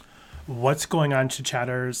What's going on,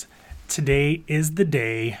 Chit-Chatters? Today is the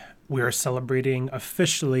day we are celebrating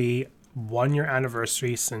officially 1 year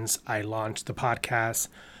anniversary since I launched the podcast,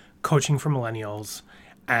 Coaching for Millennials.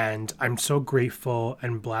 And I'm so grateful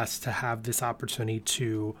and blessed to have this opportunity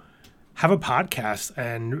to have a podcast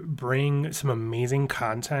and bring some amazing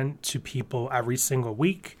content to people every single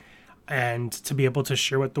week, and to be able to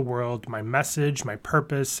share with the world my message, my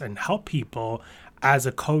purpose, and help people as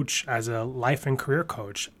a coach, as a life and career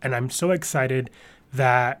coach. And I'm so excited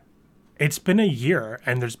that it's been a year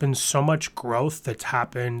and there's been so much growth that's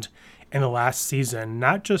happened in the last season,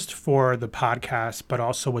 not just for the podcast, but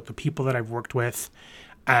also with the people that I've worked with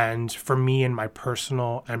and for me in my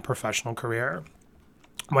personal and professional career.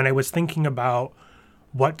 When I was thinking about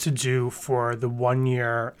what to do for the 1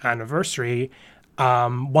 year anniversary,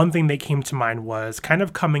 one thing that came to mind was kind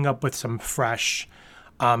of coming up with some fresh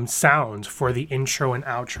sound for the intro and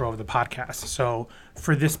outro of the podcast. So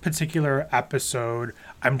for this particular episode,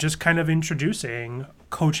 I'm just kind of introducing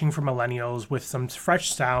Coaching for Millennials with some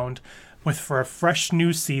fresh sound for a fresh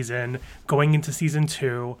new season going into season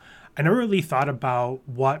 2. I never really thought about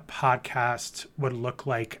what podcast would look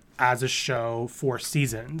like as a show for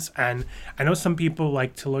seasons. And I know some people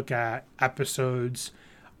like to look at episodes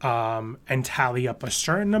and tally up a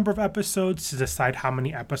certain number of episodes to decide how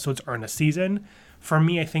many episodes are in a season. For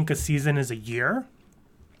me, I think a season is a year.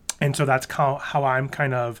 And so that's how I'm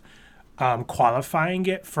kind of qualifying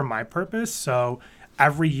it for my purpose. So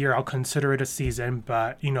every year I'll consider it a season,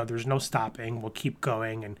 but, there's no stopping. We'll keep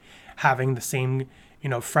going and having the same,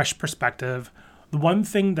 fresh perspective. The one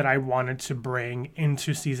thing that I wanted to bring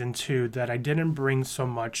into season 2 that I didn't bring so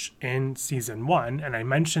much in season 1, and I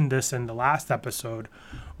mentioned this in the last episode,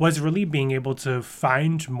 was really being able to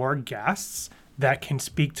find more guests that can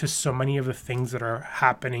speak to so many of the things that are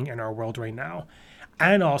happening in our world right now.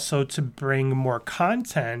 And also to bring more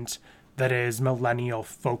content that is millennial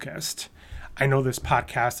focused. I know this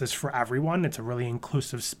podcast is for everyone. It's a really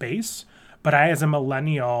inclusive space. But I, as a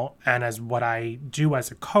millennial, and as what I do as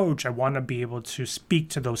a coach, I want to be able to speak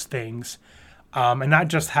to those things and not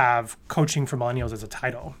just have Coaching for Millennials as a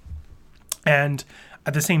title. And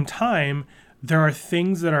at the same time, there are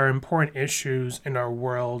things that are important issues in our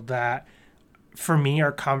world that, for me,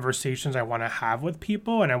 are conversations I want to have with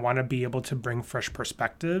people, and I want to be able to bring fresh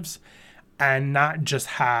perspectives and not just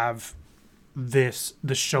have the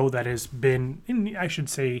show that has been, I should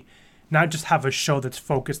say, not just have a show that's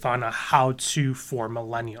focused on a how-to for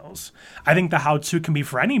millennials. I think the how-to can be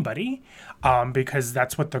for anybody because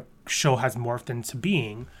that's what the show has morphed into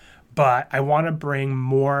being. But I want to bring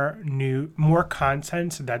more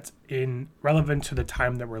content that's relevant to the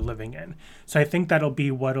time that we're living in. So I think that'll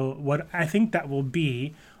be what will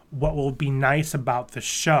be nice about the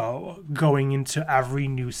show going into every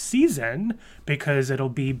new season, because it'll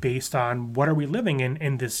be based on what are we living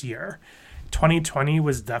in this year. 2020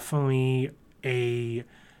 was definitely a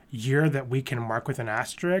year that we can mark with an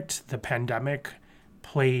asterisk. The pandemic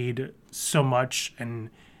played so much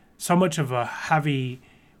of a heavy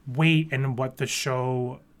weight in what the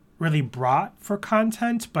show really brought for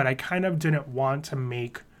content, but I kind of didn't want to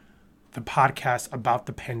make the podcast about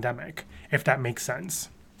the pandemic, if that makes sense.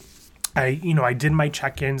 I did my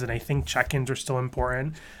check-ins, and I think check-ins are still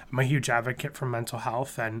important. I'm a huge advocate for mental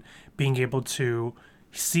health and being able to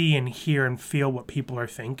see and hear and feel what people are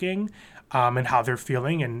thinking and how they're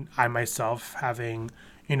feeling. And I myself, having,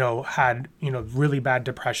 had, really bad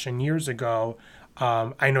depression years ago,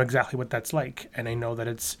 I know exactly what that's like. And I know that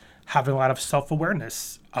it's having a lot of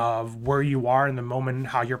self-awareness of where you are in the moment,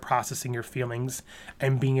 how you're processing your feelings,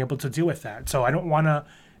 and being able to deal with that. So I don't want to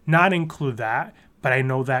not include that, but I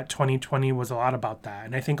know that 2020 was a lot about that.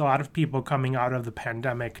 And I think a lot of people coming out of the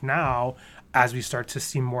pandemic now, as we start to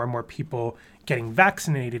see more and more people getting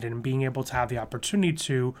vaccinated and being able to have the opportunity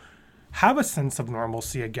to have a sense of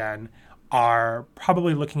normalcy again, are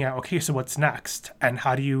probably looking at, okay, so what's next? And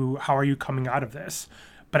how are you coming out of this?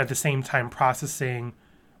 But at the same time, processing,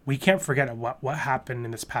 we can't forget what happened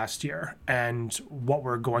in this past year and what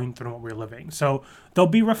we're going through and what we're living. So there'll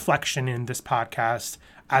be reflection in this podcast,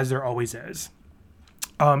 as there always is.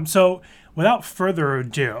 So without further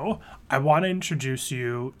ado, I want to introduce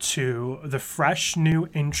you to the fresh new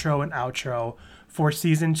intro and outro for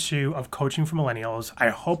season 2 of Coaching for Millennials. I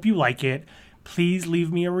hope you like it. Please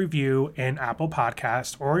leave me a review in Apple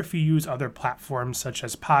Podcasts, or if you use other platforms such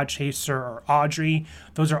as Podchaser or Audrey.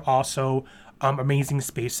 Those are also amazing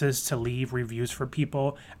spaces to leave reviews for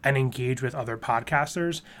people and engage with other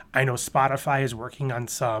podcasters. I know Spotify is working on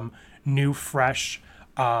some new, fresh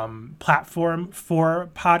platform for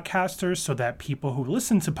podcasters so that people who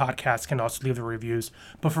listen to podcasts can also leave the reviews.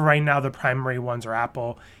 But for right now, the primary ones are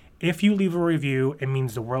Apple if you leave a review, it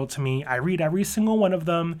means the world to me. I read every single one of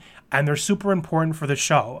them, and they're super important for the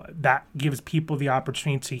show. That gives people the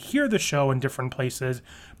opportunity to hear the show in different places,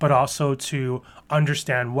 but also to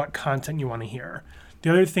understand what content you want to hear.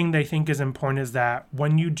 The other thing that I think is important is that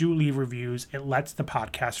when you do leave reviews, it lets the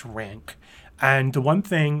podcast rank. And the one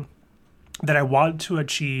thing that I want to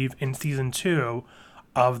achieve in season 2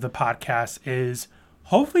 of the podcast is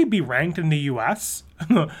hopefully be ranked in the US.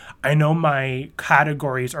 I know my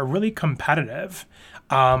categories are really competitive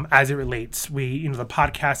as it relates. The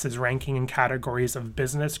podcast is ranking in categories of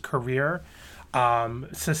business, career,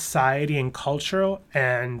 society and culture,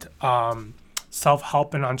 and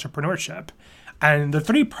self-help and entrepreneurship. And the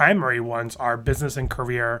 3 primary ones are business and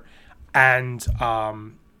career, and I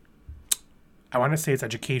want to say it's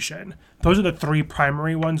education. Those are the 3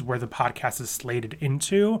 primary ones where the podcast is slated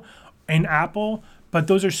into in Apple, but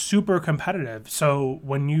those are super competitive. So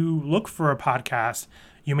when you look for a podcast,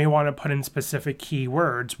 you may want to put in specific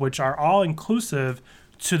keywords, which are all inclusive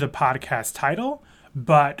to the podcast title.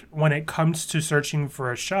 But when it comes to searching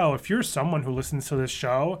for a show, if you're someone who listens to this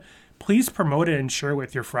show, please promote it and share it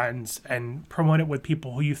with your friends and promote it with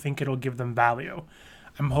people who you think it'll give them value.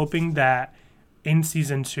 I'm hoping that in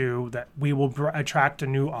season 2 that we will attract a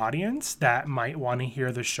new audience that might want to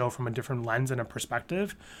hear the show from a different lens and a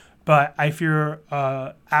perspective. But if you're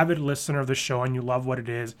an avid listener of the show and you love what it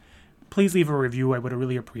is, please leave a review. I would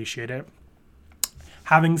really appreciate it.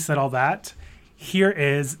 Having said all that, here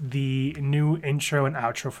is the new intro and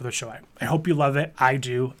outro for the show. I hope you love it. I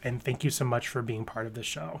do. And thank you so much for being part of the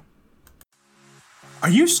show. Are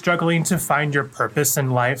you struggling to find your purpose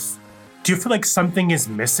in life? Do you feel like something is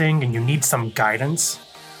missing and you need some guidance?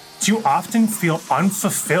 Do you often feel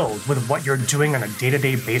unfulfilled with what you're doing on a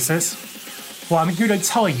day-to-day basis? Well, I'm here to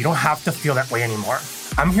tell you don't have to feel that way anymore.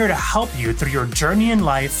 I'm here to help you through your journey in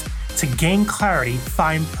life to gain clarity,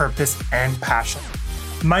 find purpose, and passion.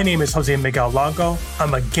 My name is Jose Miguel Longo.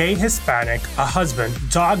 I'm a gay Hispanic, a husband,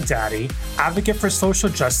 dog daddy, advocate for social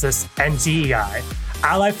justice and DEI,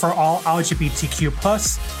 ally for all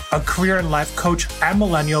LGBTQ+, a career and life coach and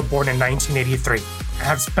millennial born in 1983. I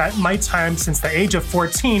have spent my time since the age of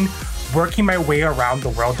 14 working my way around the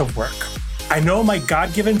world of work. I know my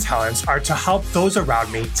God-given talents are to help those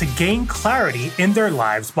around me to gain clarity in their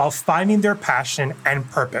lives while finding their passion and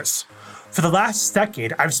purpose. For the last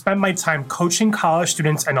decade, I've spent my time coaching college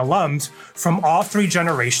students and alums from all 3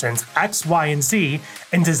 generations, X, Y, and Z,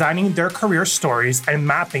 in designing their career stories and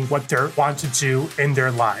mapping what they want to do in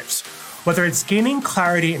their lives. Whether it's gaining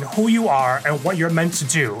clarity in who you are and what you're meant to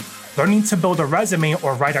do, learning to build a resume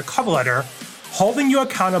or write a cover letter, holding you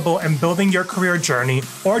accountable and building your career journey,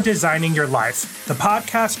 or designing your life, the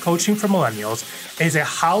podcast Coaching for Millennials is a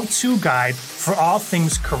how-to guide for all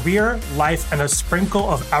things career, life, and a sprinkle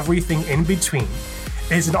of everything in between.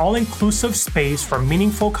 It is an all-inclusive space for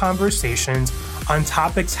meaningful conversations on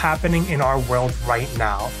topics happening in our world right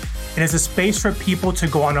now. It is a space for people to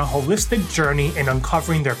go on a holistic journey in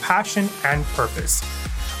uncovering their passion and purpose.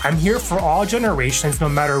 I'm here for all generations, no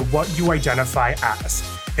matter what you identify as.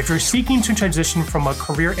 If you're seeking to transition from a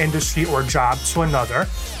career industry or job to another,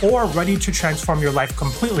 or ready to transform your life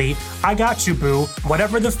completely, I got you, boo.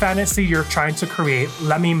 Whatever the fantasy you're trying to create,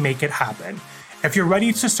 let me make it happen. If you're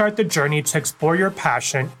ready to start the journey to explore your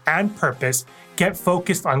passion and purpose, get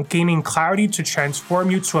focused on gaining clarity to transform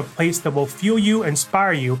you to a place that will fuel you,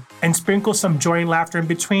 inspire you, and sprinkle some joy and laughter in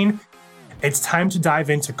between, it's time to dive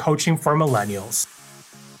into Coaching for Millennials.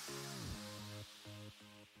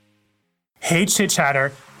 Hey, Chit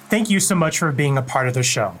Chatter. Thank you so much for being a part of the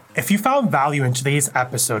show. If you found value in today's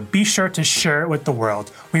episode, be sure to share it with the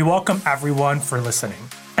world. We welcome everyone for listening.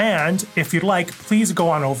 And if you'd like, please go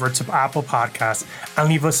on over to Apple Podcasts and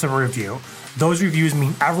leave us a review. Those reviews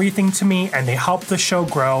mean everything to me and they help the show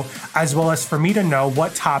grow, as well as for me to know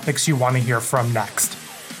what topics you want to hear from next.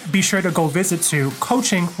 Be sure to go visit to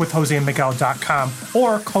coachingwithjosemiguel.com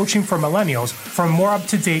or Coaching for Millennials for more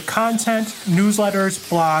up-to-date content, newsletters,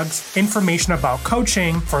 blogs, information about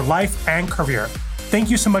coaching for life and career. Thank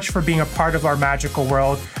you so much for being a part of our magical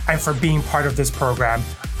world and for being part of this program.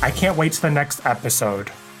 I can't wait to the next episode.